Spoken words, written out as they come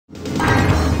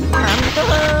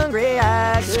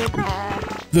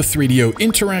The 3DO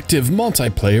Interactive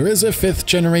Multiplayer is a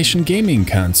 5th-generation gaming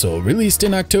console released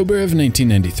in October of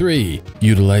 1993.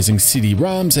 Utilizing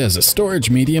CD-ROMs as a storage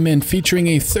medium and featuring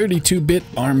a 32-bit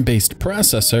ARM-based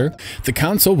processor, the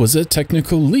console was a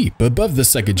technical leap above the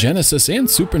Sega Genesis and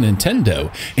Super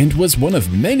Nintendo, and was one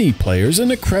of many players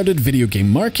in a crowded video game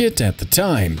market at the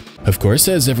time. Of course,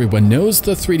 as everyone knows,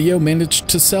 the 3DO managed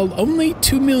to sell only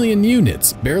 2 million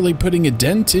units, barely putting a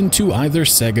dent into either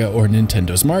Sega or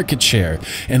Nintendo's market share,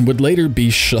 and would later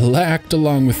be shellacked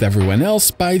along with everyone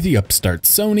else by the upstart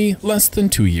Sony less than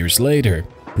 2 years later.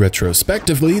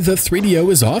 Retrospectively, the 3DO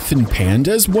is often panned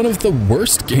as one of the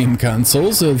worst game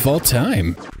consoles of all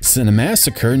time.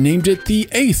 Cinemassacre named it the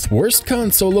 8th worst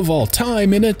console of all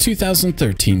time in a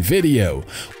 2013 video.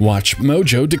 Watch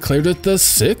Mojo declared it the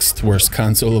 6th worst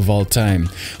console of all time.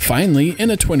 Finally, in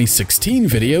a 2016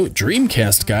 video,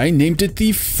 Dreamcast Guy named it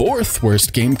the 4th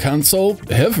worst game console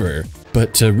ever.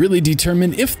 But to really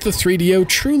determine if the 3DO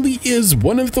truly is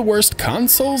one of the worst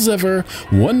consoles ever,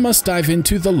 one must dive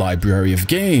into the library of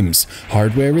games.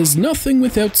 Hardware is nothing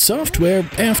without software,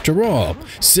 after all.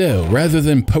 So, rather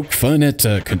than poke fun at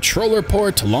a controller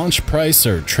port, launch price,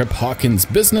 or Trip Hawkins'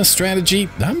 business strategy,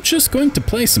 I'm just going to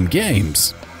play some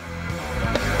games.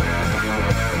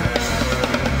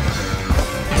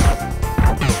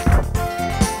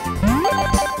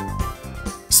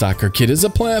 Soccer Kid is a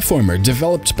platformer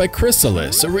developed by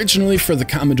Chrysalis, originally for the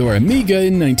Commodore Amiga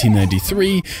in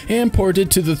 1993 and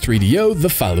ported to the 3DO the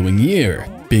following year.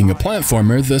 Being a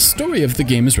platformer, the story of the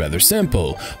game is rather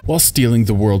simple. While stealing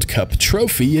the World Cup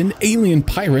trophy, an alien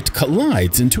pirate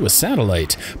collides into a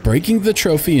satellite, breaking the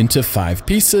trophy into 5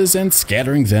 pieces and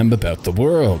scattering them about the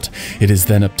world. It is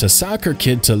then up to Soccer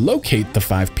Kid to locate the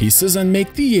 5 pieces and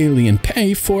make the alien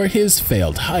pay for his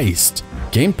failed heist.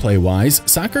 Gameplay-wise,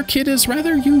 Soccer Kid is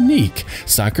rather unique.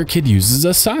 Soccer Kid uses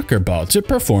a soccer ball to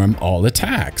perform all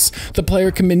attacks. The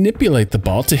player can manipulate the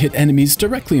ball to hit enemies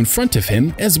directly in front of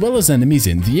him, as well as enemies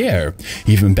in the air.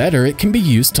 Even better, it can be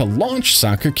used to launch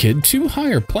Soccer Kid to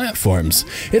higher platforms.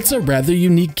 It's a rather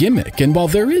unique gimmick, and while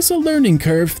there is a learning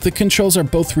curve, the controls are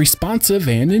both responsive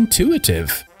and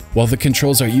intuitive. While the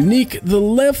controls are unique, the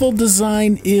level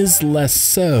design is less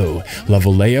so.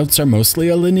 Level layouts are mostly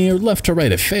a linear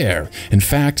left-to-right affair. In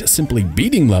fact, simply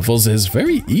beating levels is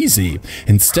very easy.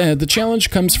 Instead, the challenge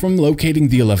comes from locating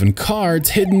the 11 cards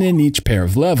hidden in each pair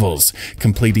of levels.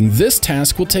 Completing this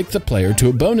task will take the player to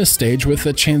a bonus stage with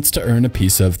a chance to earn a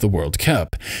piece of the World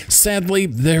Cup. Sadly,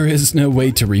 there is no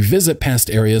way to revisit past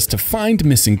areas to find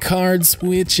missing cards,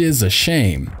 which is a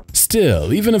shame.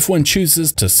 Still, even if one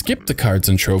chooses to skip the cards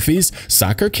and trophies,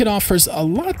 Soccer Kid offers a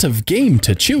lot of game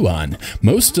to chew on.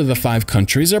 Most of the 5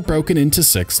 countries are broken into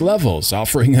 6 levels,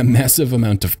 offering a massive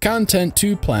amount of content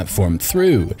to platform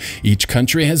through. Each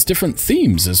country has different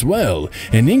themes as well.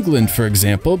 In England, for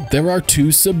example, there are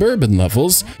 2 suburban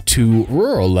levels, 2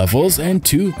 rural levels, and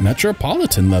 2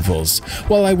 metropolitan levels.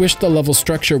 While I wish the level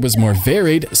structure was more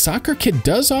varied, Soccer Kid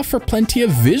does offer plenty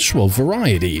of visual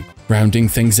variety. Rounding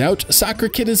things out, Soccer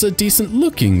Kid is a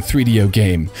decent-looking 3DO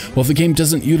game. While the game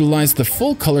doesn't utilize the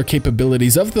full color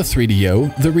capabilities of the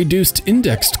 3DO, the reduced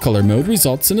indexed color mode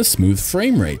results in a smooth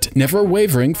frame rate, never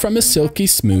wavering from a silky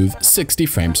smooth 60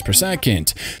 frames per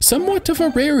second, somewhat of a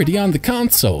rarity on the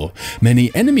console. Many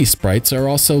enemy sprites are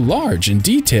also large and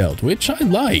detailed, which I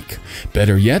like.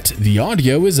 Better yet, the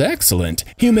audio is excellent.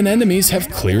 Human enemies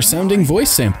have clear-sounding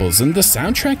voice samples, and the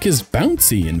soundtrack is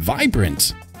bouncy and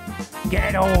vibrant.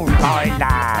 Get old, my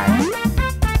lad!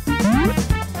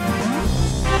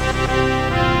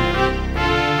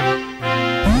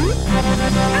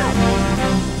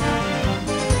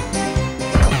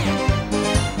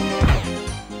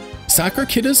 Soccer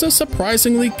Kid is a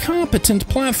surprisingly competent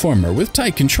platformer with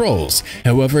tight controls.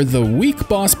 However, the weak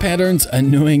boss patterns,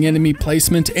 annoying enemy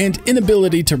placement, and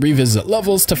inability to revisit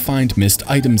levels to find missed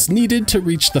items needed to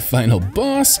reach the final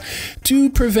boss do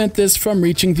prevent this from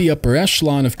reaching the upper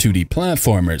echelon of 2D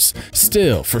platformers.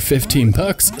 Still, for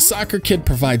 $15, Soccer Kid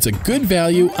provides a good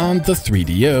value on the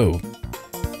 3DO.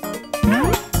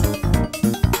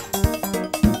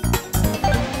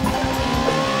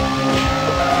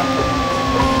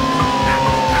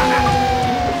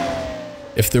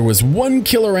 If there was one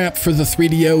killer app for the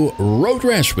 3DO, Road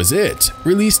Rash was it.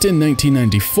 Released in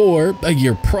 1994, a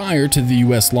year prior to the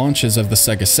US launches of the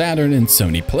Sega Saturn and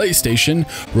Sony PlayStation,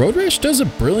 Road Rash does a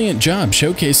brilliant job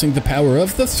showcasing the power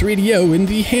of the 3DO in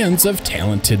the hands of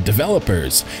talented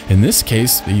developers. In this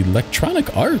case,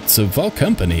 Electronic Arts of all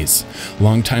companies.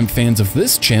 Longtime fans of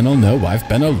this channel know I've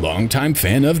been a longtime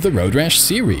fan of the Road Rash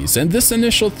series, and this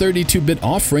initial 32-bit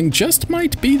offering just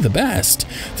might be the best.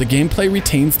 The gameplay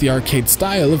retains the arcade style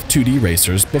style of 2D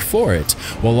racers before it,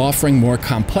 while offering more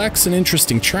complex and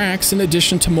interesting tracks in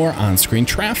addition to more on-screen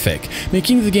traffic,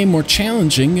 making the game more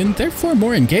challenging and therefore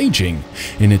more engaging.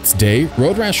 In its day,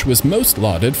 Road Rash was most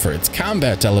lauded for its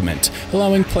combat element,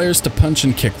 allowing players to punch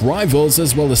and kick rivals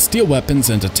as well as steal weapons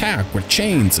and attack with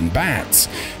chains and bats.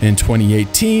 In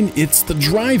 2018, it's the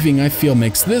driving I feel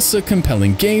makes this a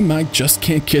compelling game I just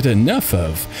can't get enough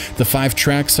of. The 5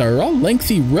 tracks are all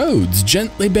lengthy roads,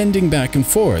 gently bending back and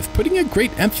forth, putting a great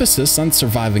emphasis on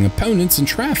surviving opponents in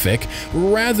traffic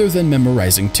rather than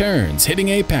memorizing turns, hitting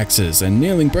apexes, and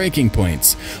nailing braking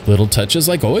points. Little touches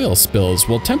like oil spills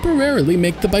will temporarily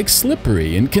make the bike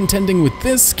slippery, and contending with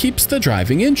this keeps the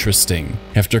driving interesting.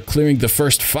 After clearing the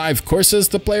first 5 courses,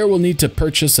 the player will need to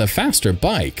purchase a faster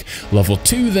bike. Level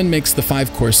 2 then makes the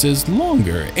 5 courses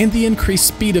longer, and the increased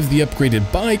speed of the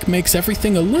upgraded bike makes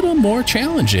everything a little more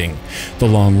challenging. The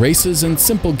long races and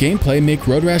simple gameplay make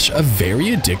Road Rash a very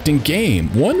addicting game,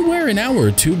 one where an hour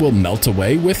or 2 will melt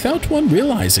away without one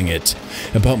realizing it.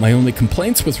 About my only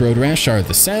complaints with Road Rash are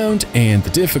the sound and the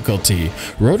difficulty.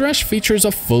 Road Rash features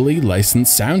a fully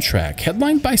licensed soundtrack,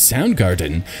 headlined by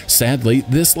Soundgarden. Sadly,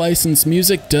 this licensed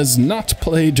music does not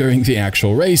play during the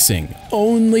actual racing,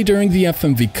 only during the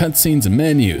FMV cutscenes and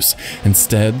menus.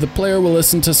 Instead, the player will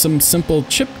listen to some simple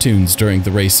chiptunes during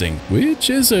the racing, which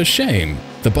is a shame.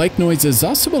 The bike noise is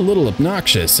also a little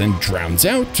obnoxious and drowns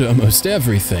out almost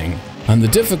everything. On the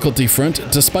difficulty front,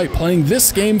 despite playing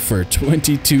this game for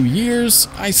 22 years,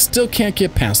 I still can't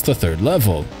get past the 3rd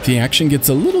level. The action gets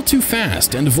a little too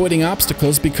fast, and avoiding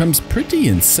obstacles becomes pretty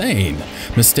insane.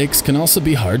 Mistakes can also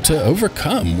be hard to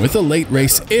overcome, with a late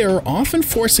race error often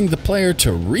forcing the player to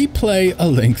replay a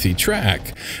lengthy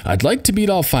track. I'd like to beat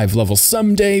all 5 levels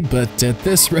someday, but at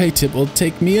this rate it will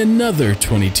take me another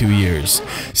 22 years.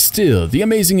 Still, the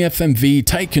amazing FMV,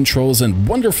 tight controls, and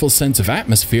wonderful sense of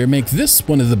atmosphere make this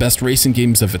one of the best racing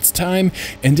games of its time,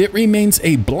 and it remains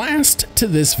a blast to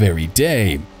this very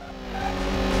day.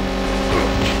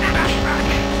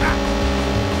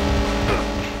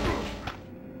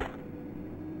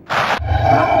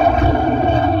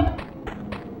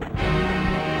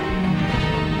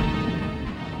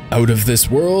 Out of This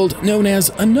World, known as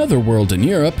Another World in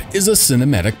Europe, is a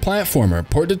cinematic platformer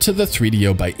ported to the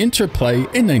 3DO by Interplay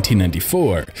in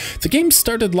 1994. The game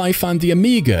started life on the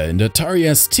Amiga and Atari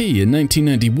ST in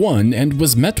 1991 and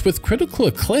was met with critical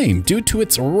acclaim due to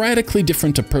its radically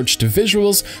different approach to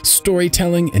visuals,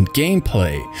 storytelling, and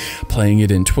gameplay. Playing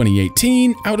it in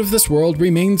 2018, Out of This World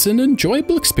remains an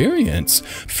enjoyable experience.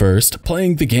 First,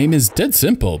 playing the game is dead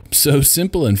simple. So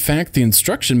simple, in fact, the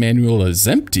instruction manual is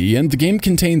empty and the game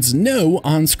contains no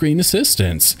on-screen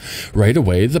assistance. Right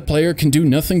away, the player can do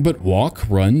nothing but walk,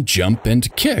 run, jump,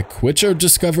 and kick, which are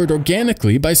discovered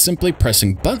organically by simply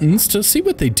pressing buttons to see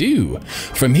what they do.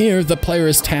 From here, the player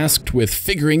is tasked with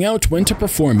figuring out when to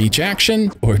perform each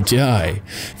action or die.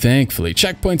 Thankfully,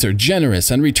 checkpoints are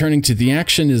generous and returning to the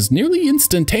action is nearly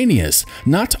instantaneous,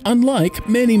 not unlike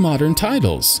many modern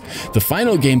titles. The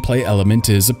final gameplay element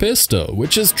is a pistol,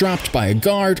 which is dropped by a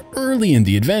guard early in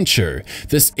the adventure.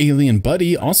 This alien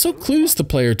buddy also clues the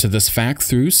player to this fact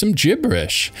through some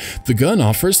gibberish. The gun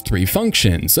offers 3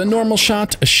 functions: a normal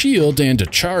shot, a shield, and a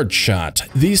charge shot.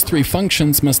 These 3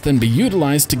 functions must then be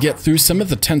utilized to get through some of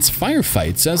the tense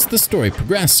firefights as the story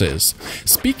progresses.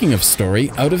 Speaking of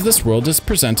story, Out of This World is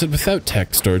presented without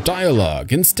text or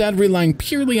dialogue, instead relying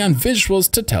purely on visuals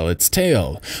to tell its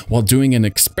tale. While doing an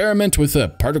experiment with a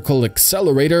particle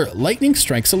accelerator, lightning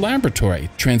strikes a laboratory,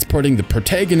 transporting the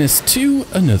protagonist to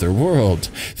another world.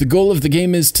 The goal of the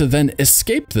game is to then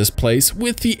escape this place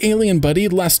with the alien buddy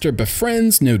Lester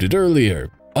befriends noted earlier.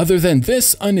 Other than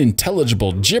this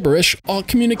unintelligible gibberish, all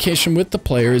communication with the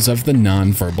player is of the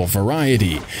non-verbal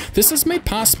variety. This is made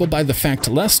possible by the fact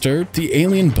Lester, the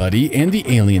alien buddy, and the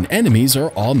alien enemies are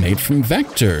all made from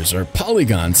vectors, or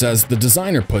polygons as the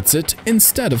designer puts it,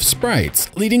 instead of sprites,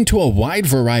 leading to a wide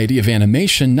variety of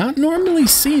animation not normally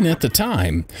seen at the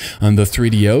time. On the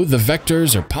 3DO, the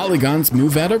vectors or polygons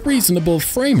move at a reasonable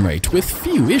frame rate with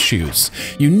few issues.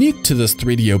 Unique to this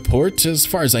 3DO port, as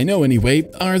far as I know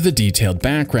anyway, are the detailed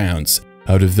backgrounds.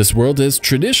 Out of This World is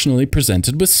traditionally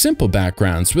presented with simple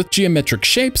backgrounds with geometric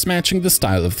shapes matching the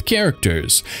style of the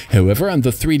characters. However, on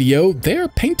the 3DO, they are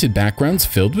painted backgrounds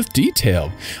filled with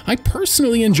detail. I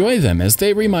personally enjoy them as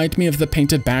they remind me of the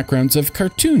painted backgrounds of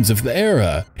cartoons of the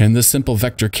era, and the simple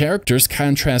vector characters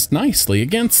contrast nicely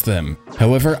against them.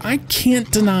 However, I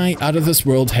can't deny Out of This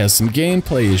World has some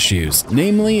gameplay issues,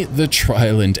 namely the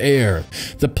trial and error.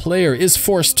 The player is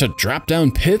forced to drop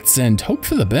down pits and hope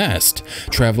for the best.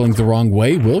 Traveling the wrong way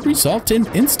way will result in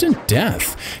instant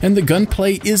death, and the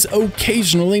gunplay is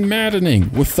occasionally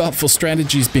maddening, with thoughtful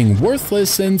strategies being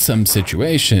worthless in some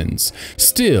situations.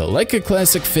 Still, like a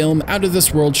classic film, Out of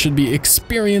This World should be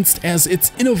experienced as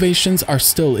its innovations are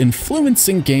still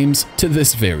influencing games to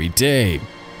this very day.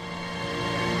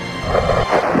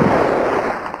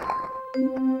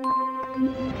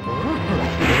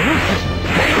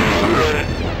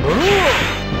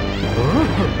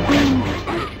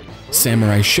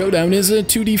 Samurai Showdown is a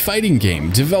 2D fighting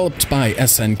game developed by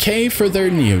SNK for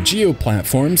their Neo Geo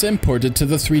platforms and ported to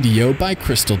the 3DO by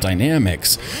Crystal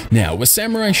Dynamics. Now, with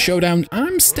Samurai Showdown,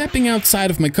 I'm stepping outside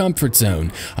of my comfort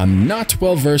zone. I'm not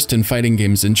well versed in fighting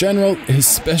games in general,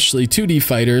 especially 2D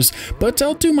fighters, but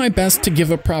I'll do my best to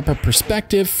give a proper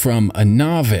perspective from a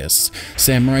novice.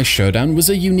 Samurai Showdown was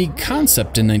a unique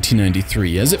concept in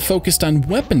 1993 as it focused on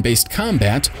weapon-based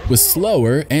combat, was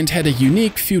slower, and had a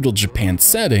unique feudal Japan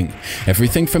setting.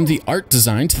 Everything from the art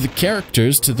design to the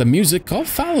characters to the music all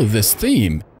follow this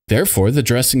theme. Therefore, the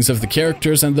dressings of the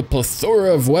characters and the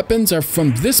plethora of weapons are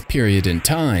from this period in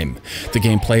time. The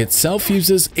gameplay itself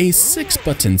uses a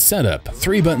 6-button setup,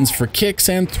 3 buttons for kicks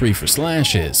and 3 for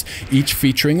slashes, each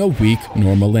featuring a weak,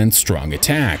 normal, and strong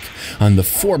attack. On the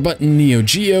 4-button Neo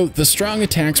Geo, the strong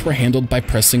attacks were handled by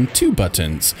pressing 2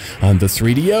 buttons. On the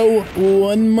 3DO,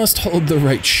 one must hold the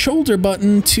right shoulder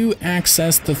button to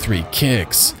access the 3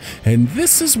 kicks. And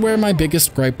this is where my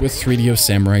biggest gripe with 3DO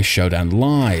Samurai Showdown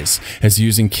lies, as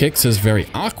using kicks is very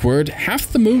awkward. Half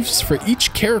the moves for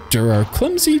each character are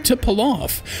clumsy to pull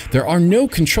off. There are no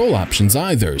control options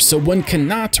either, so one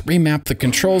cannot remap the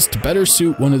controls to better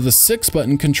suit one of the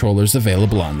 6-button controllers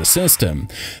available on the system.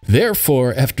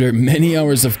 Therefore, after many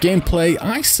hours of gameplay,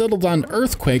 I settled on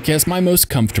Earthquake as my most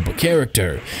comfortable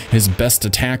character. His best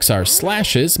attacks are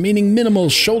slashes, meaning minimal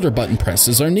shoulder button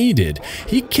presses are needed.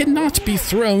 He cannot be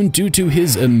thrown due to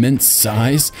his immense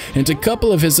size, and a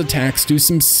couple of his attacks do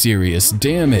some serious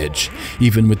damage.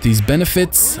 Even with these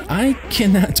benefits, I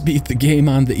cannot beat the game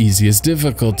on the easiest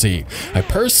difficulty. I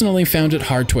personally found it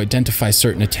hard to identify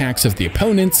certain attacks of the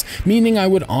opponents, meaning I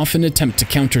would often attempt to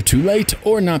counter too late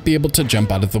or not be able to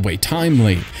jump out of the way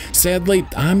timely. Sadly,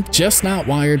 I'm just not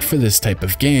wired for this type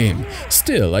of game.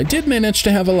 Still, I did manage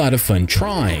to have a lot of fun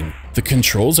trying. The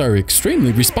controls are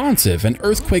extremely responsive, and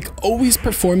Earthquake always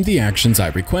performed the actions I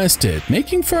requested,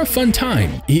 making for a fun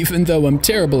time, even though I'm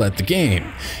terrible at the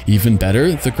game. Even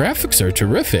better, the graphics are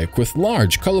terrific, with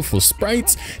large, colorful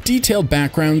sprites, detailed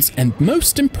backgrounds, and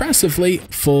most impressively,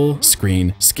 full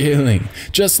screen scaling.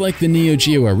 Just like the Neo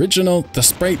Geo original, the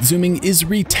sprite zooming is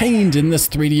retained in this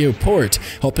 3DO port,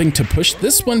 helping to push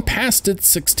this one past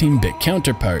its 16-bit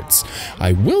counterparts.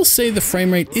 I will say the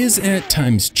frame rate is at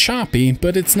times choppy,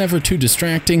 but it's never too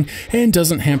distracting and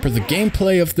doesn't hamper the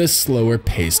gameplay of this slower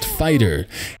paced fighter.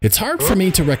 It's hard for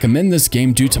me to recommend this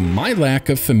game due to my lack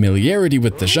of familiarity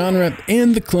with the genre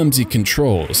and the clumsy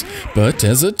controls, but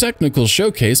as a technical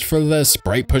showcase for the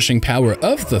sprite pushing power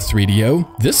of the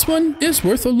 3DO, this one is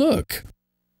worth a look.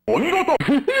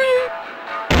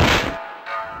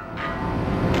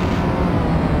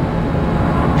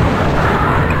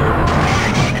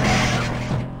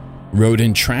 Road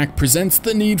and Track presents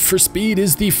The Need for Speed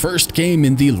is the first game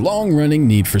in the long-running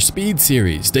Need for Speed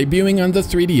series, debuting on the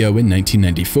 3DO in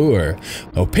 1994.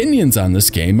 Opinions on this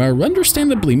game are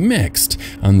understandably mixed.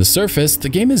 On the surface, the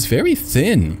game is very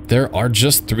thin. There are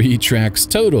just 3 tracks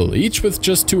total, each with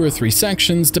just 2 or 3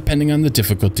 sections depending on the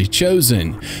difficulty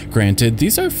chosen. Granted,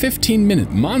 these are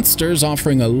 15-minute monsters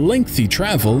offering a lengthy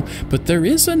travel, but there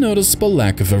is a noticeable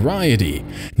lack of variety.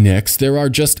 Next, there are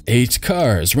just 8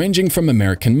 cars, ranging from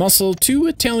American muscle to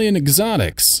Italian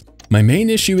exotics. My main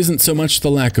issue isn't so much the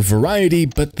lack of variety,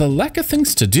 but the lack of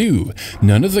things to do.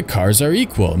 None of the cars are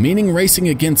equal, meaning racing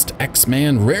against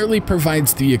X-Man rarely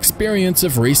provides the experience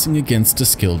of racing against a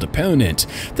skilled opponent.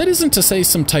 That isn't to say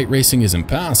some tight racing is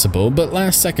impossible, but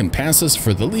last-second passes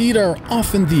for the lead are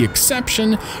often the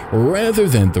exception rather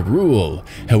than the rule.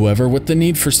 However, what the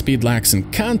Need for Speed lacks in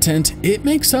content, it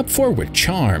makes up for with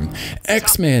charm.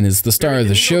 X-Man is the star of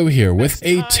the show here, with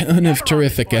a ton of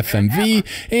terrific FMV,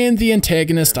 and the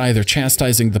antagonist either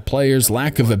chastising the player's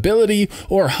lack of ability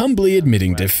or humbly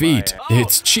admitting defeat.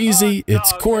 It's cheesy,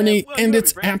 it's corny, and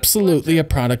it's absolutely a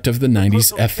product of the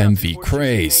 90s FMV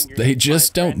craze. They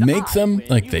just don't make them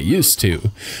like they used to.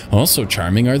 Also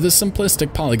charming are the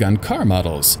simplistic polygon car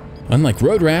models. Unlike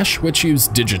Road Rash, which use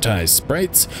digitized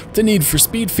sprites, the Need for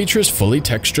Speed features fully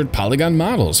textured polygon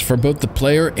models for both the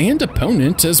player and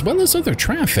opponent, as well as other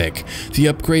traffic. The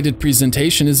upgraded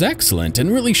presentation is excellent and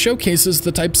really showcases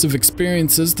the types of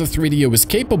experiences the 3DO is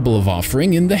capable of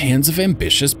offering in the hands of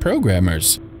ambitious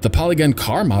programmers. The polygon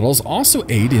car models also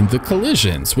aid in the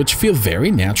collisions, which feel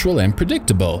very natural and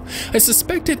predictable. I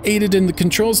suspect it aided in the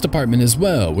controls department as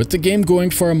well, with the game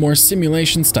going for a more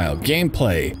simulation-style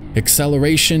gameplay.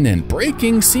 Acceleration and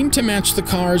braking seem to match the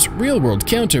car's real-world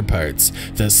counterparts.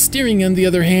 The steering, on the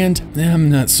other hand, I'm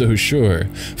not so sure.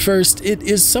 First, it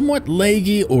is somewhat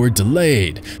laggy or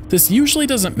delayed. This usually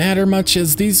doesn't matter much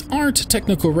as these aren't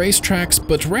technical racetracks,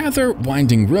 but rather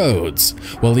winding roads.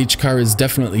 While each car is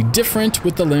definitely different,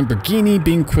 with the Lamborghini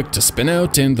being quick to spin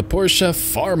out and the Porsche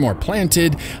far more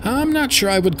planted, I'm not sure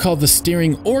I would call the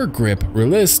steering or grip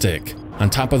realistic. On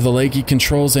top of the laggy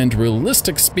controls and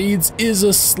realistic speeds is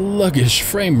a sluggish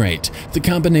frame rate. The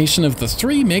combination of the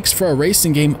three makes for a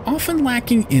racing game often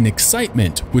lacking in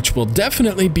excitement, which will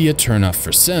definitely be a turnoff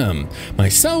for some.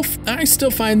 Myself, I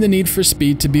still find the need for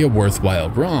speed to be a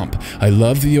worthwhile romp. I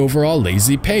love the overall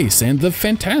lazy pace and the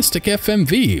fantastic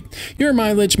FMV. Your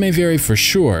mileage may vary for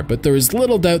sure, but there is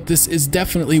little doubt this is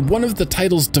definitely one of the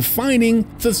titles defining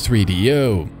the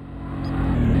 3DO.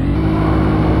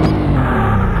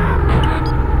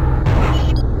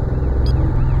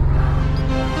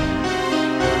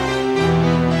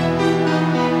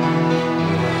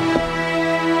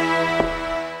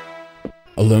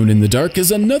 Alone in the Dark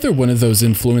is another one of those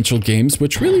influential games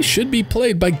which really should be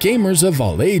played by gamers of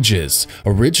all ages.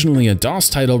 Originally a DOS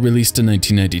title released in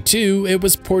 1992, it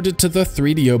was ported to the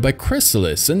 3DO by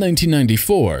Chrysalis in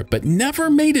 1994, but never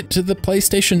made it to the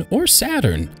PlayStation or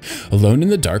Saturn. Alone in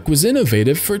the Dark was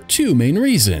innovative for two main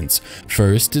reasons.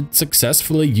 First, it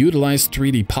successfully utilized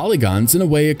 3D polygons in a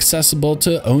way accessible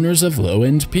to owners of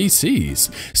low-end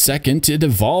PCs. Second, it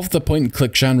evolved the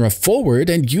point-and-click genre forward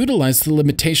and utilized the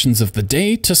limitations of the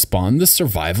day to spawn the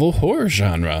survival horror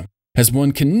genre. As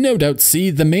one can no doubt see,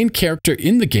 the main character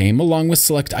in the game, along with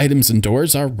select items and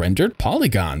doors, are rendered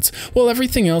polygons, while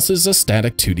everything else is a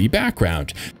static 2D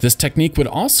background. This technique would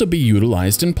also be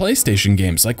utilized in PlayStation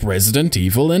games like Resident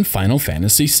Evil and Final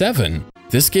Fantasy VII.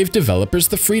 This gave developers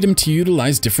the freedom to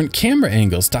utilize different camera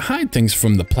angles to hide things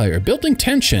from the player, building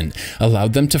tension,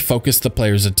 allowed them to focus the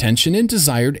player's attention in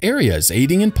desired areas,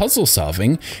 aiding in puzzle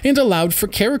solving, and allowed for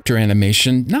character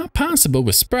animation not possible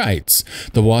with sprites.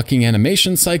 The walking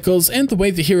animation cycles and the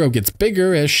way the hero gets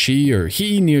bigger as she or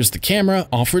he nears the camera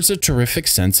offers a terrific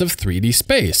sense of 3D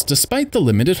space, despite the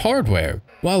limited hardware.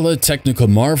 While a technical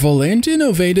marvel and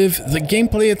innovative, the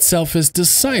gameplay itself is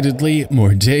decidedly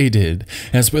more dated.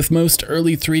 As with most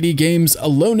early 3D games,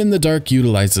 Alone in the Dark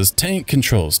utilizes tank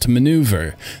controls to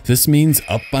maneuver. This means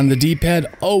up on the D-pad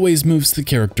always moves the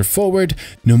character forward,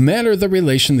 no matter the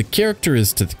relation the character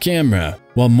is to the camera.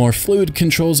 While more fluid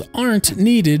controls aren't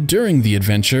needed during the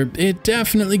adventure, it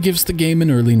definitely gives the game an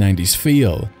early 90s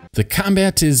feel. The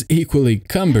combat is equally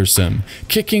cumbersome.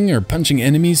 Kicking or punching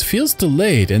enemies feels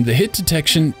delayed and the hit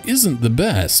detection isn't the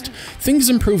best. Things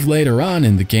improve later on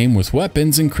in the game with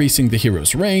weapons increasing the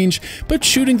hero's range, but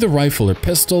shooting the rifle or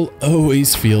pistol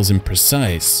always feels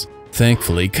imprecise.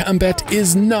 Thankfully, combat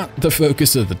is not the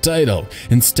focus of the title.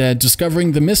 Instead,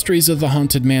 discovering the mysteries of the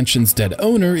Haunted Mansion's dead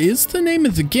owner is the name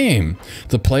of the game.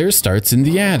 The player starts in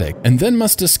the attic and then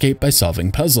must escape by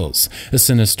solving puzzles. A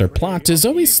sinister plot is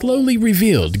always slowly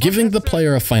revealed, giving the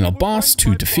player a final boss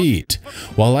to defeat.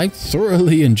 While I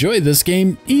thoroughly enjoy this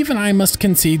game, even I must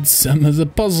concede some of the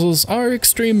puzzles are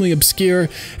extremely obscure,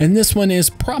 and this one is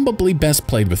probably best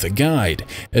played with a guide.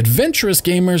 Adventurous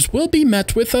gamers will be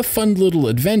met with a fun little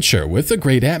adventure with a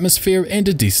great atmosphere and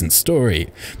a decent story.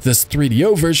 This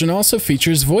 3DO version also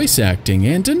features voice acting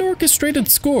and an orchestrated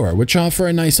score, which offer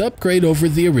a nice upgrade over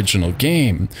the original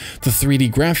game. The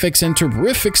 3D graphics and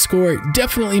terrific score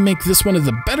definitely make this one of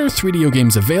the better 3DO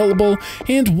games available,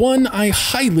 and one I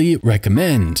highly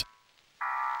recommend.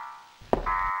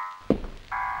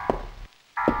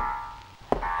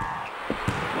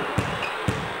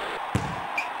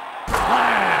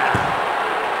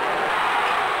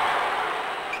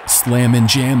 Slam &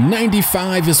 Jam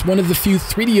 95 is one of the few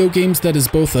 3DO games that is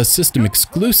both a system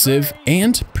exclusive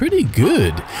and pretty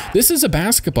good. This is a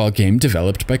basketball game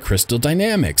developed by Crystal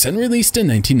Dynamics and released in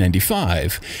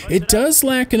 1995. It does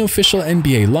lack an official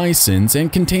NBA license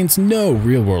and contains no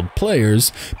real-world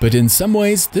players, but in some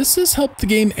ways this has helped the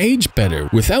game age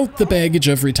better without the baggage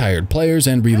of retired players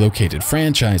and relocated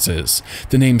franchises.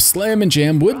 The name Slam &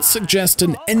 Jam would suggest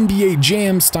an NBA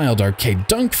Jam-styled arcade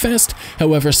dunk fest,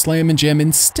 however Slam & Jam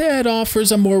instead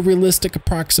offers a more realistic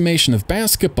approximation of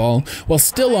basketball while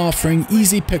still offering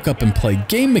easy pick up and play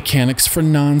game mechanics for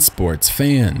non-sports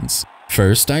fans.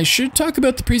 First, I should talk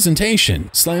about the presentation.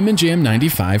 Slam & Jam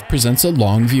 95 presents a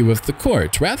long view of the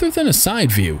court rather than a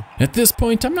side view. At this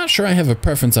point, I'm not sure I have a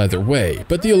preference either way,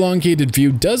 but the elongated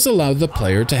view does allow the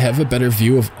player to have a better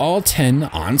view of all 10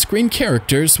 on-screen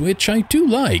characters, which I do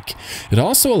like. It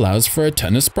also allows for a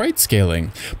ton of sprite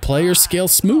scaling. Players scale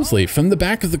smoothly from the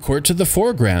back of the court to the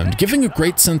foreground, giving a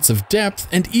great sense of depth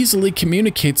and easily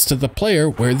communicates to the player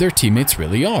where their teammates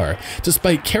really are,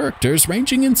 despite characters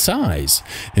ranging in size.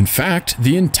 In fact,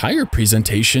 the entire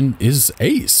presentation is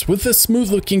ace, with the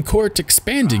smooth-looking court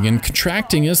expanding and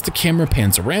contracting as the camera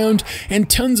pans around, and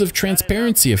tons of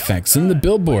transparency effects in the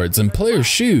billboards and players'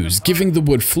 shoes, giving the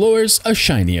wood floors a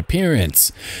shiny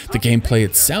appearance. The gameplay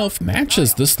itself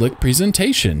matches the slick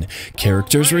presentation.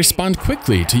 Characters respond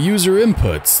quickly to user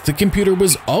inputs. The computer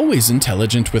was always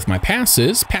intelligent with my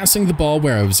passes, passing the ball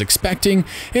where I was expecting,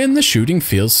 and the shooting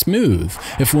feels smooth.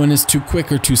 If one is too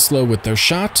quick or too slow with their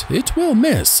shot, it will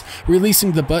miss.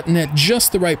 Releasing the button at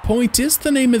just the right point is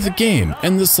the name of the game,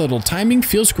 and the subtle timing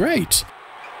feels great.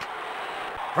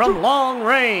 From long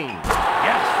range.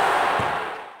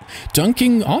 Yes.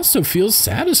 Dunking also feels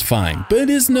satisfying, but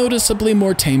is noticeably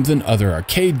more tame than other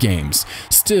arcade games.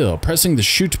 Still, pressing the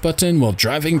shoot button while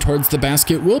driving towards the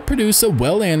basket will produce a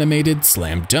well-animated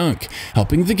slam dunk,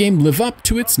 helping the game live up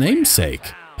to its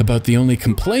namesake. About the only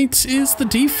complaint is the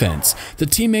defense. The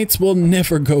teammates will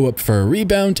never go up for a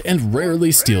rebound and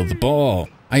rarely steal the ball.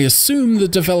 I assume the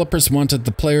developers wanted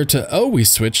the player to always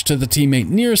switch to the teammate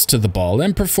nearest to the ball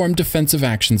and perform defensive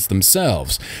actions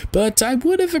themselves, but I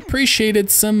would have appreciated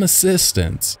some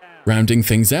assistance. Rounding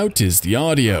things out is the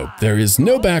audio. There is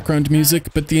no background music,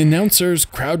 but the announcers,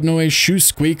 crowd noise, shoe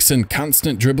squeaks, and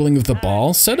constant dribbling of the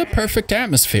ball set a perfect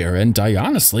atmosphere, and I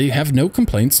honestly have no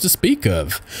complaints to speak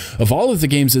of. Of all of the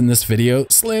games in this video,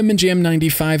 Slam & Jam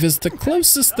 95 is the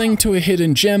closest thing to a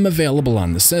hidden gem available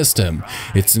on the system.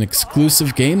 It's an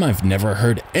exclusive game I've never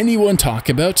heard anyone talk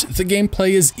about. The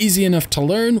gameplay is easy enough to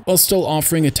learn while still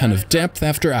offering a ton of depth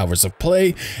after hours of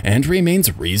play, and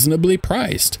remains reasonably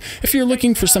priced. If you're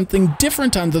looking for something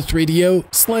different on the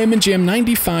 3DO, Slam & Jam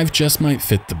 95 just might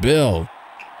fit the bill.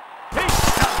 He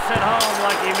cuts it home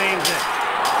like he means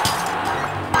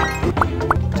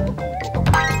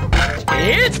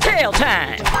it. It's tail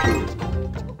time.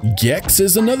 Gex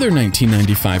is another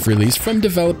 1995 release from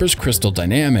developers Crystal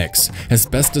Dynamics. As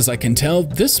best as I can tell,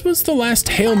 this was the last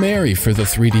Hail Mary for the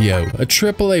 3DO, a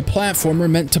AAA platformer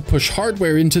meant to push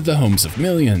hardware into the homes of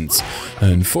millions.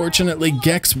 Unfortunately,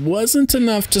 Gex wasn't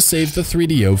enough to save the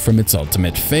 3DO from its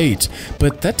ultimate fate,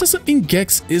 but that doesn't mean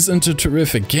Gex isn't a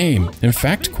terrific game. In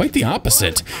fact, quite the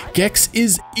opposite. Gex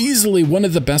is easily one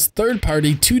of the best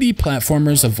third-party 2D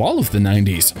platformers of all of the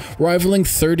 90s, rivaling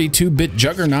 32-bit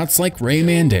juggernauts like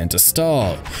Rayman and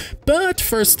Stall. But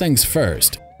first things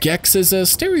first, Gex is a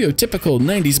stereotypical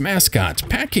 90s mascot,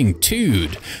 packing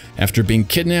Tood. After being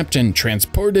kidnapped and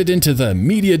transported into the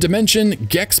media dimension,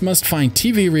 Gex must find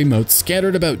TV remotes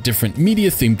scattered about different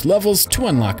media-themed levels to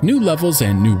unlock new levels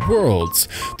and new worlds.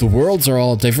 The worlds are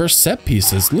all diverse set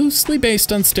pieces loosely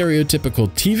based on stereotypical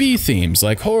TV themes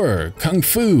like horror, kung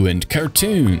fu, and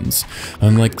cartoons.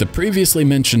 Unlike the previously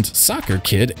mentioned Soccer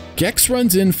Kid, Gex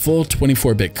runs in full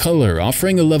 24-bit color,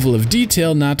 offering a level of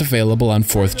detail not available on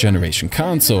 4th-generation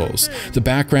consoles. The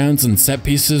backgrounds and set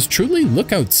pieces truly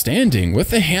look outstanding,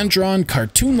 with a hand-drawn,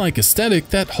 cartoon-like aesthetic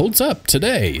that holds up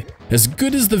today. As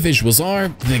good as the visuals are,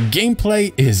 the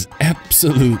gameplay is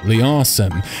absolutely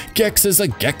awesome. Gex is a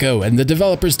gecko, and the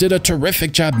developers did a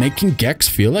terrific job making Gex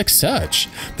feel like such.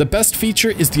 The best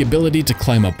feature is the ability to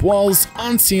climb up walls,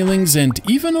 on ceilings, and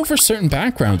even over certain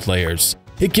background layers.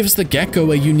 It gives the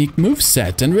gecko a unique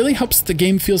moveset and really helps the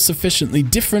game feel sufficiently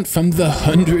different from the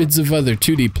hundreds of other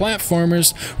 2D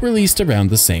platformers released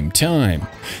around the same time.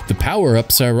 The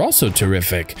power-ups are also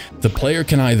terrific. The player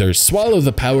can either swallow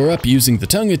the power-up using the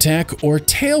tongue attack or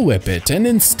tail whip it and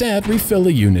instead refill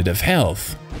a unit of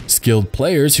health. Skilled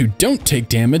players who don't take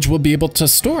damage will be able to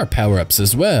store power-ups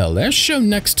as well, as shown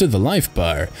next to the life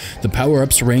bar. The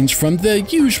power-ups range from the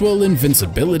usual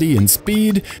invincibility and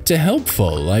speed to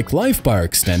helpful like life bar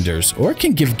extenders, or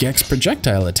can give Gex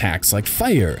projectile attacks like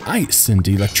fire, ice, and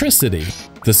electricity.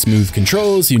 The smooth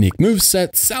controls, unique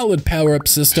moveset, solid power-up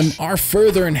system are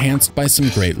further enhanced by some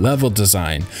great level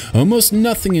design. Almost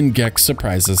nothing in Gex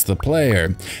surprises the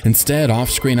player. Instead,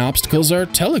 off-screen obstacles are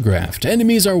telegraphed,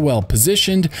 enemies are well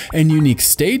positioned, and unique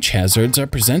stage hazards are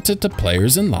presented to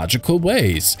players in logical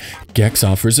ways. Gex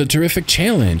offers a terrific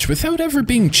challenge without ever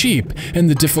being cheap, and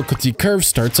the difficulty curve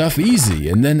starts off easy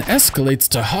and then escalates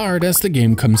to hard as the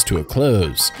game comes to a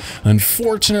close.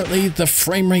 Unfortunately, the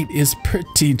frame rate is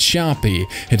pretty choppy,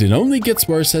 and it only gets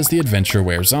worse as the adventure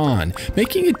wears on,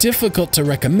 making it difficult to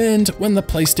recommend when the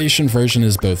PlayStation version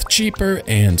is both cheaper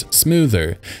and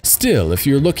smoother. Still, if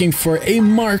you're looking for a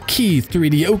marquee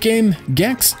 3DO game,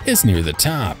 Gex is near the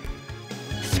top.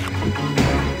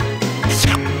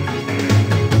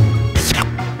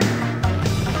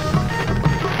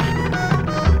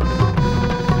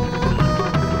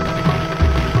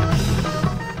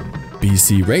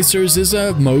 BC Racers is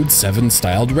a Mode 7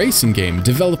 styled racing game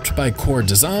developed by Core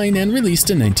Design and released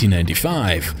in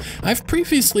 1995. I've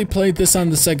previously played this on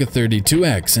the Sega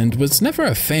 32X and was never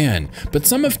a fan, but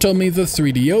some have told me the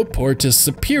 3DO port is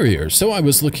superior, so I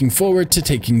was looking forward to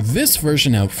taking this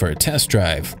version out for a test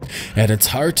drive. At its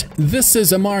heart, this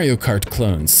is a Mario Kart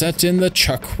clone set in the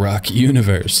Chuck Rock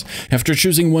universe. After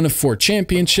choosing one of 4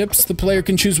 championships, the player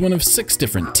can choose one of 6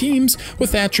 different teams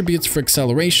with attributes for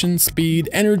acceleration, speed,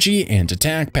 energy, and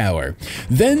attack power.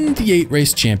 Then the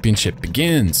 8-race championship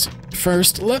begins.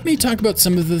 First, let me talk about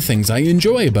some of the things I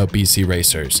enjoy about BC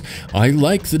Racers. I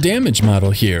like the damage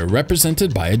model here,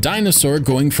 represented by a dinosaur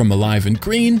going from alive and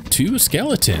green to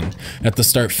skeleton. At the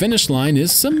start-finish line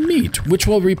is some meat, which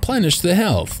will replenish the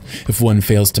health. If one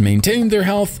fails to maintain their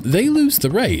health, they lose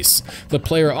the race. The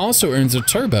player also earns a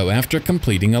turbo after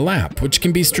completing a lap, which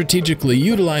can be strategically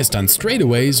utilized on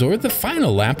straightaways or the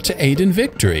final lap to aid in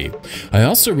victory. I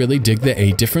also really dig the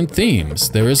 8 different themes.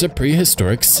 There is a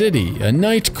prehistoric city, a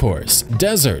night course,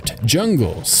 desert,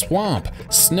 jungle, swamp,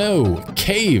 snow,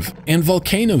 cave, and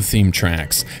volcano theme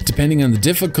tracks. Depending on the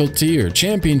difficulty or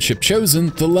championship chosen,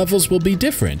 the levels will be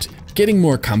different, getting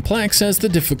more complex as the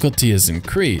difficulty is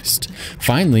increased.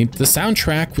 Finally, the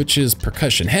soundtrack, which is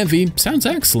percussion heavy, sounds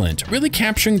excellent, really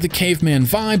capturing the caveman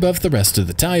vibe of the rest of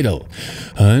the title.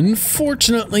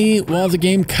 Unfortunately, while the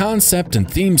game concept and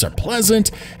themes are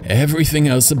pleasant, everything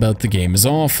else about the game is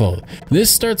awful. This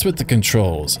starts with the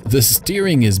controls. The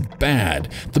steering is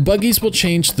bad. The buggies will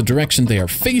change the direction they are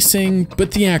facing,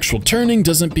 but the actual turning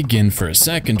doesn't begin for a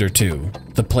second or two.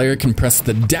 The player can press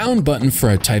the down button for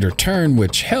a tighter turn,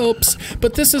 which helps,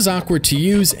 but this is awkward to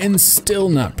use and still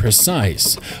not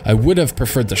precise. I would have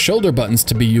preferred the shoulder buttons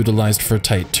to be utilized for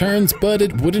tight turns, but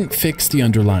it wouldn't fix the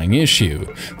underlying issue.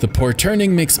 The poor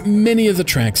turning makes many of the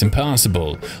tracks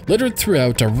impossible. Littered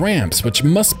throughout are ramps which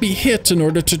must be hit in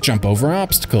order to jump over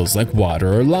obstacles like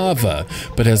water or lava,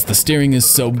 but as the steering is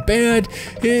so bad,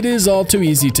 it is all too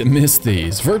easy to miss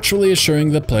these, virtually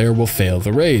assuring the player will fail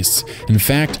the race. In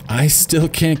fact, I still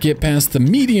can't get past the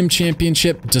medium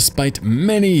championship despite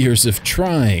many years of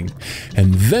trying.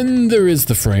 And then there is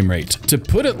the frame rate. To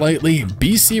put it lightly,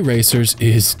 BC Racers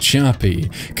is choppy.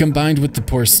 Combined with the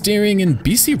poor steering, and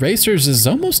BC Racers is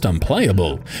almost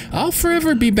unplayable. I'll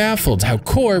forever be baffled how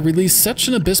Core released such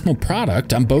an abysmal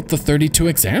product on both the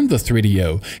 32X and the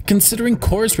 3DO, considering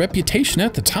Core's reputation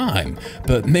at the time.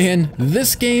 But man,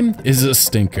 this game is a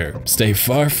stinker. Stay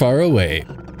far, far away.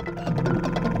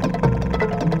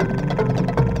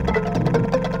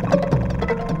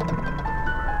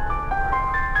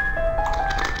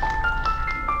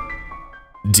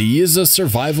 D is a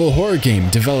survival horror game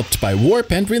developed by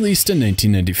Warp and released in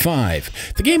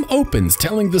 1995. The game opens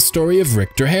telling the story of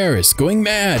Richter Harris going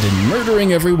mad and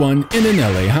murdering everyone in an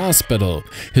LA hospital.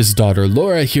 His daughter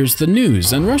Laura hears the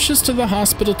news and rushes to the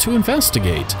hospital to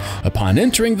investigate. Upon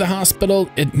entering the hospital,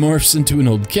 it morphs into an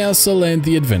old castle and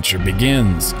the adventure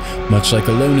begins. Much like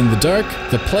Alone in the Dark,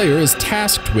 the player is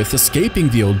tasked with escaping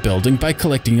the old building by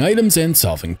collecting items and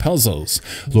solving puzzles.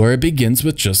 Laura begins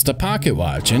with just a pocket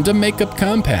watch and a makeup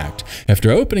compact. After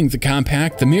opening the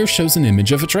compact, the mirror shows an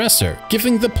image of a dresser,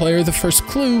 giving the player the first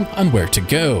clue on where to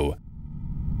go.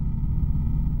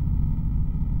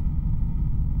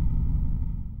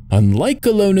 Unlike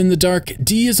Alone in the Dark,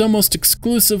 D is almost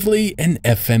exclusively an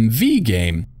FMV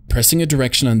game. Pressing a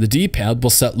direction on the D-pad will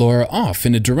set Laura off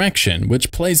in a direction,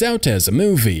 which plays out as a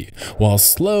movie. While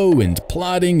slow and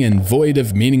plodding and void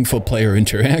of meaningful player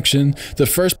interaction, the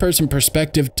first-person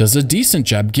perspective does a decent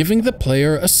job giving the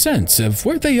player a sense of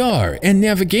where they are, and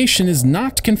navigation is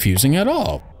not confusing at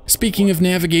all. Speaking of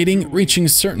navigating, reaching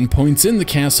certain points in the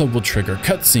castle will trigger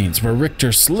cutscenes where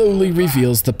Richter slowly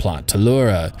reveals the plot to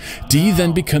Laura. D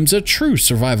then becomes a true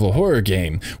survival horror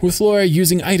game, with Laura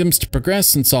using items to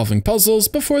progress and solving puzzles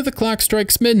before the clock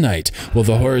strikes midnight, while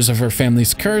the horrors of her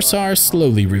family's curse are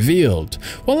slowly revealed.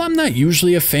 While I'm not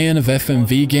usually a fan of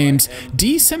FMV games,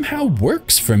 D somehow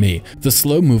works for me. The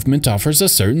slow movement offers a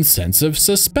certain sense of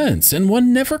suspense, and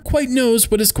one never quite knows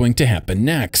what is going to happen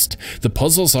next. The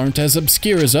puzzles aren't as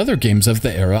obscure as those other games of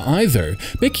the era either,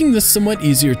 making this somewhat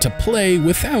easier to play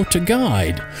without a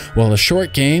guide. While a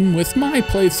short game, with my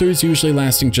playthroughs usually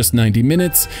lasting just 90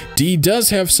 minutes, D does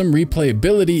have some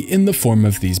replayability in the form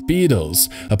of these beetles.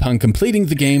 Upon completing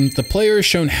the game, the player is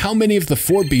shown how many of the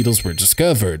 4 beetles were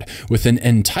discovered, with an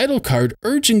end title card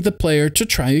urging the player to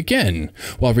try again.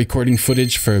 While recording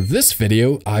footage for this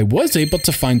video, I was able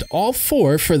to find all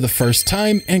 4 for the first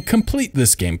time and complete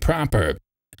this game proper.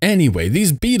 Anyway,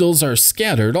 these beetles are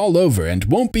scattered all over and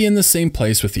won't be in the same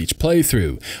place with each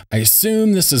playthrough. I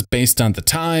assume this is based on the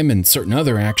time and certain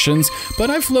other actions,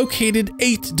 but I've located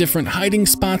 8 different hiding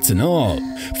spots in all.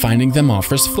 Finding them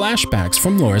offers flashbacks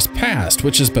from Laura's past,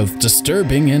 which is both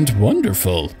disturbing and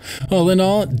wonderful. All in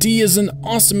all, D is an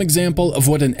awesome example of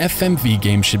what an FMV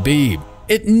game should be.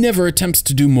 It never attempts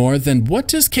to do more than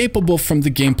what is capable from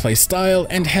the gameplay style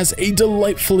and has a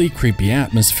delightfully creepy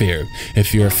atmosphere.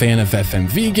 If you're a fan of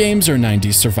FMV games or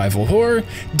 90s survival horror,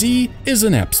 D is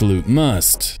an absolute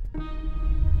must.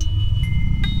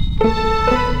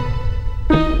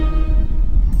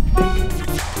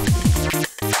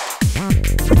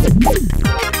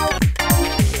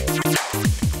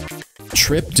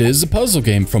 Tripped is a puzzle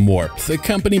game from Warp, the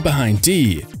company behind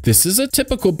D. This is a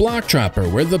typical block dropper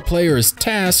where the player is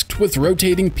tasked with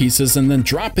rotating pieces and then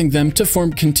dropping them to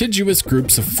form contiguous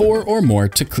groups of 4 or more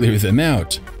to clear them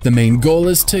out. The main goal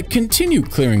is to continue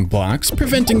clearing blocks,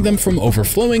 preventing them from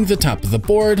overflowing the top of the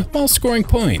board while scoring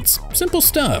points. Simple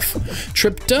stuff.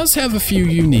 Tripped does have a few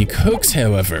unique hooks,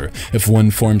 however. If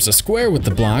one forms a square with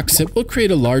the blocks, it will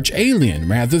create a large alien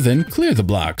rather than clear the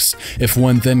blocks. If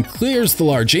one then clears the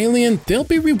large alien, they'll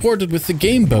be rewarded with the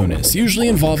game bonus, usually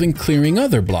involving clearing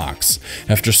other blocks.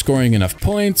 After scoring enough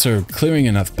points or clearing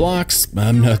enough blocks,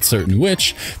 I'm not certain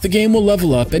which, the game will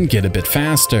level up and get a bit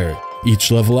faster.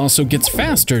 Each level also gets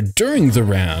faster during the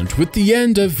round, with the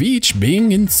end of each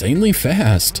being insanely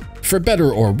fast. For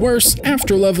better or worse,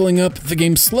 after leveling up, the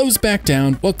game slows back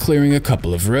down while clearing a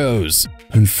couple of rows.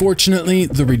 Unfortunately,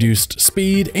 the reduced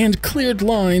speed and cleared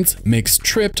lines makes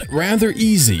Tripped rather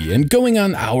easy, and going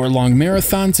on hour-long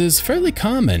marathons is fairly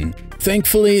common.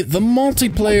 Thankfully, the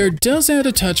multiplayer does add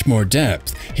a touch more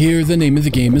depth. Here, the name of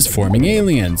the game is forming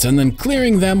aliens, and then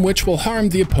clearing them, which will harm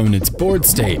the opponent's board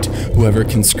state. Whoever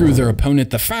can screw their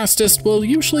opponent the fastest will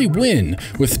usually win,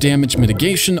 with damage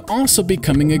mitigation also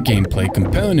becoming a gameplay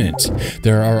component.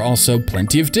 There are also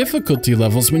plenty of difficulty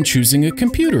levels when choosing a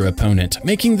computer opponent,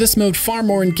 making this mode far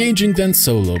more engaging than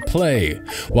solo play.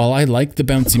 While I like the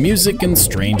bouncy music and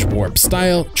strange warp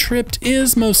style, Tripped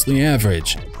is mostly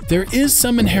average. There is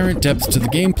some inherent depth to the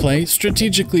gameplay,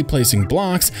 strategically placing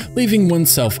blocks, leaving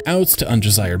oneself outs to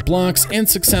undesired blocks, and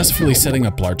successfully setting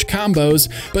up large combos,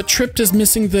 but Tripped is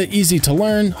missing the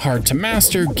easy-to-learn,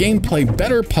 hard-to-master,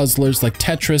 gameplay-better puzzlers like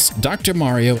Tetris, Dr.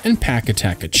 Mario, and Pack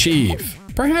Attack achieve.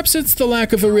 Perhaps it's the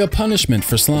lack of a real punishment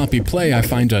for sloppy play I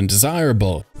find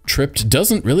undesirable. Tripped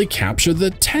doesn't really capture the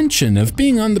tension of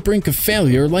being on the brink of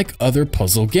failure like other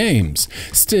puzzle games.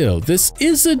 Still, this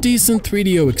is a decent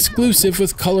 3DO exclusive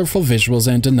with colorful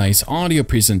visuals and a nice audio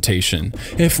presentation.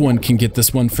 If one can get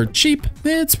this one for cheap,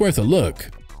 it's worth a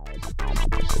look.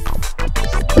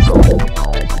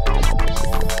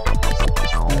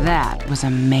 That was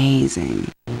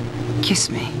amazing. Kiss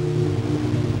me.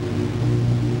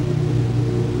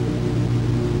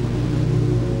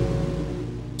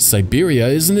 Siberia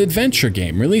is an adventure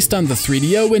game released on the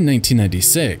 3DO in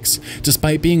 1996.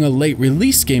 Despite being a late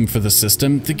release game for the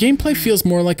system, the gameplay feels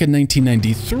more like a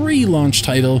 1993 launch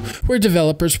title where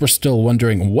developers were still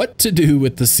wondering what to do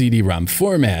with the CD-ROM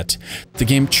format. The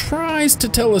game tries to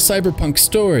tell a cyberpunk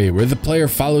story where the player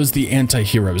follows the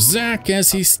anti-hero Zack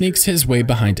as he sneaks his way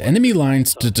behind enemy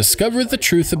lines to discover the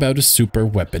truth about a super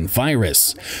weapon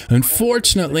virus.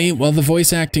 Unfortunately, while the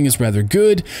voice acting is rather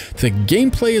good, the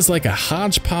gameplay is like a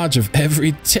hodgepodge of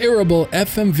every terrible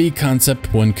FMV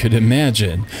concept one could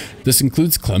imagine. This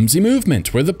includes clumsy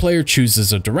movement, where the player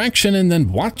chooses a direction and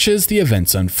then watches the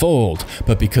events unfold,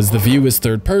 but because the view is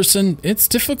third person, it's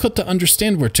difficult to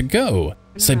understand where to go.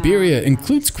 Siberia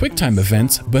includes QuickTime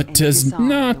events, but does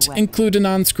not include an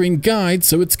on-screen guide,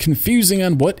 so it's confusing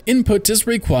on what input is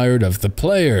required of the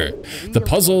player. The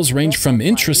puzzles range from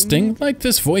interesting, like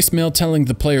this voicemail telling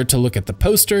the player to look at the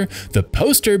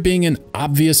poster being an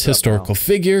obvious historical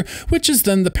figure, which is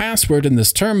then the password in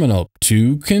this terminal,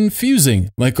 to confusing,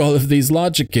 like all of these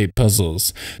logic gate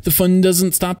puzzles. The fun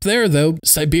doesn't stop there though.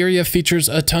 Siberia features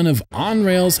a ton of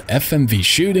on-rails FMV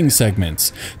shooting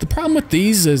segments. The problem with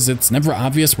these is it's never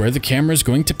obvious where the camera is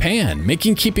going to pan,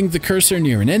 making keeping the cursor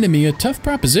near an enemy a tough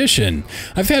proposition.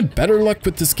 I've had better luck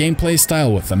with this gameplay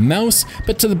style with a mouse,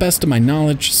 but to the best of my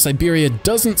knowledge, Siberia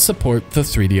doesn't support the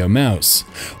 3DO mouse.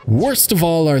 Worst of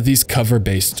all are these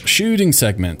cover-based shooting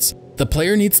segments. The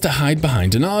player needs to hide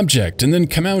behind an object and then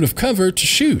come out of cover to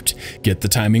shoot. Get the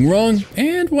timing wrong,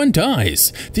 and one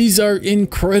dies. These are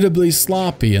incredibly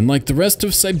sloppy and, like the rest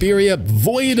of Siberia,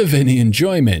 void of any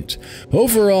enjoyment.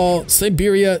 Overall,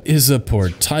 Siberia is a poor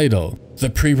title. The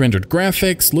pre-rendered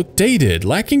graphics look dated,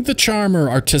 lacking the charm or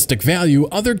artistic value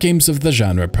other games of the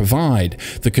genre provide.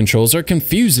 The controls are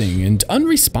confusing and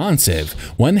unresponsive.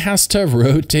 One has to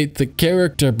rotate the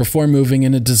character before moving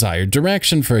in a desired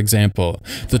direction, for example.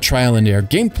 The trial and error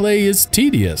gameplay is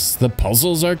tedious. The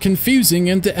puzzles are confusing,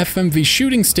 and the FMV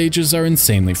shooting stages are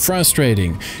insanely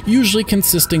frustrating, usually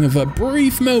consisting of a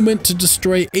brief moment to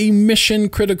destroy a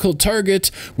mission-critical target,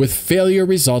 with failure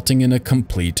resulting in a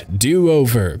complete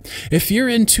do-over. If you're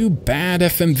into bad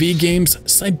FMV games,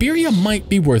 Siberia might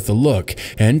be worth a look,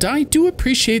 and I do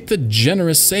appreciate the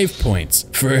generous save points.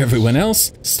 For everyone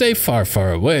else, stay far,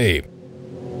 far away.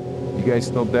 You guys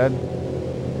still dead?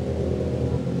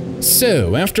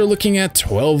 So, after looking at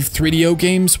 12 3DO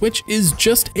games, which is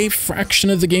just a fraction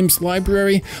of the game's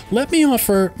library, let me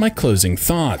offer my closing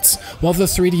thoughts. While the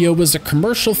 3DO was a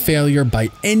commercial failure by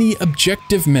any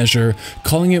objective measure,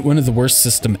 calling it one of the worst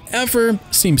systems ever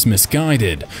seems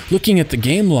misguided. Looking at the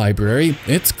game library,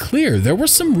 it's clear there were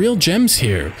some real gems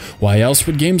here. Why else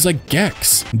would games like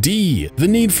Gex, D, The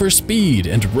Need for Speed,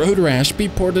 and Road Rash be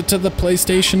ported to the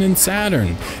PlayStation and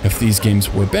Saturn? If these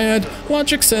games were bad,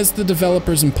 logic says the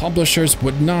developers and publishers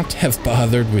would not have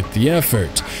bothered with the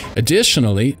effort.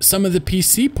 Additionally, some of the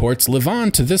PC ports live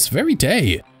on to this very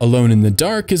day. Alone in the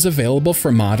Dark is available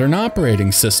for modern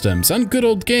operating systems on good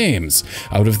old games.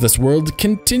 Out of This World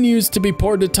continues to be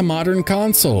ported to modern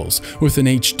consoles, with an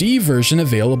HD version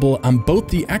available on both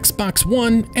the Xbox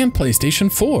One and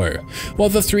PlayStation 4. While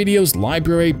the 3DO's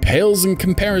library pales in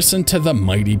comparison to the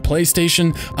mighty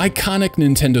PlayStation, iconic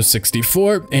Nintendo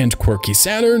 64, and quirky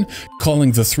Saturn,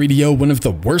 calling the 3DO one of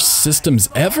the worst systems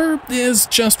ever is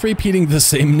just repeating the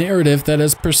same narrative that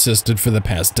has persisted for the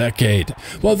past decade.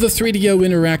 While the 3DO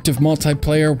interactive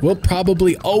multiplayer will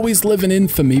probably always live in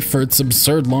infamy for its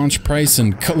absurd launch price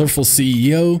and colorful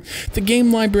CEO, the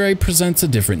game library presents a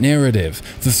different narrative.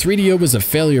 The 3DO was a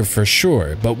failure for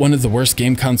sure, but one of the worst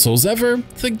game consoles ever?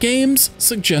 The games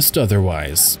suggest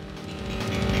otherwise.